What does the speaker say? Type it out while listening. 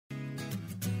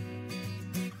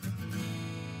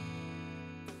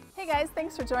Hey guys,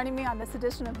 thanks for joining me on this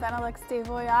edition of Benelux De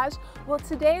Voyage. Well,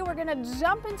 today we're going to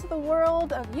jump into the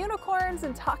world of unicorns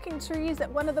and talking trees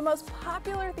at one of the most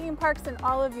popular theme parks in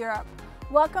all of Europe.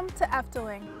 Welcome to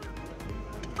Efteling.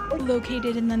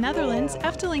 Located in the Netherlands,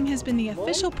 Efteling has been the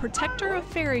official protector of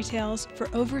fairy tales for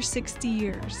over 60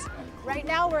 years. Right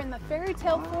now we're in the fairy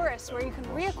tale forest where you can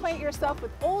reacquaint yourself with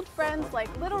old friends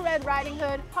like Little Red Riding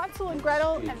Hood, Hansel and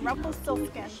Gretel, and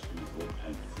Rumpelstiltskin.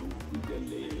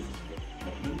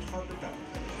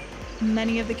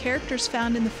 Many of the characters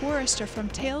found in the forest are from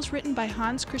tales written by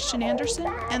Hans Christian Andersen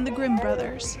and the Grimm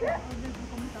brothers. There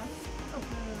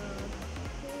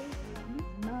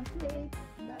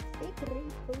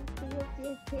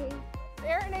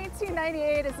in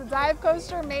 1898 is a dive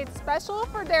coaster made special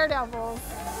for daredevils.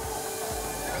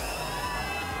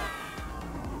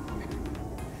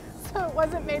 So it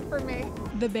wasn't made for me.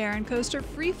 The Baron coaster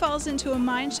free falls into a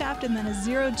mine shaft and then a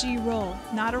zero-G roll.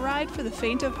 Not a ride for the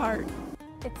faint of heart.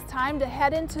 It's time to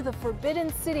head into the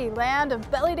Forbidden City, land of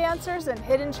belly dancers and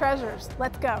hidden treasures.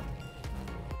 Let's go.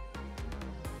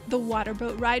 The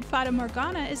waterboat ride Fata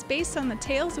Morgana is based on the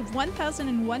tales of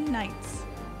 1001 Nights.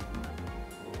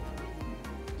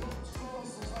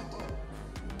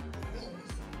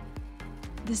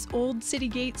 This old city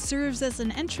gate serves as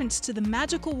an entrance to the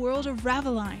magical world of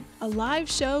Raveline, a live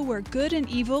show where good and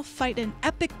evil fight an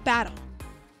epic battle.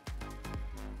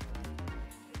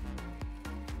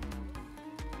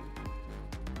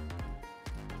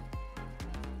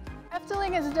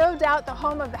 Efteling is no doubt the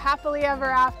home of the happily ever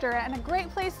after and a great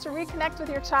place to reconnect with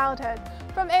your childhood.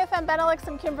 From AFM Benelux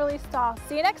and Kimberly Stahl.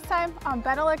 See you next time on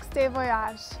Benelux De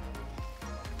Voyage.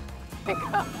 That's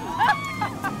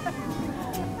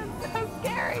so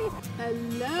scary.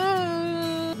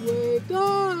 Hello! Wake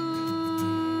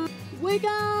up! Wake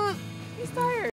up! He's tired.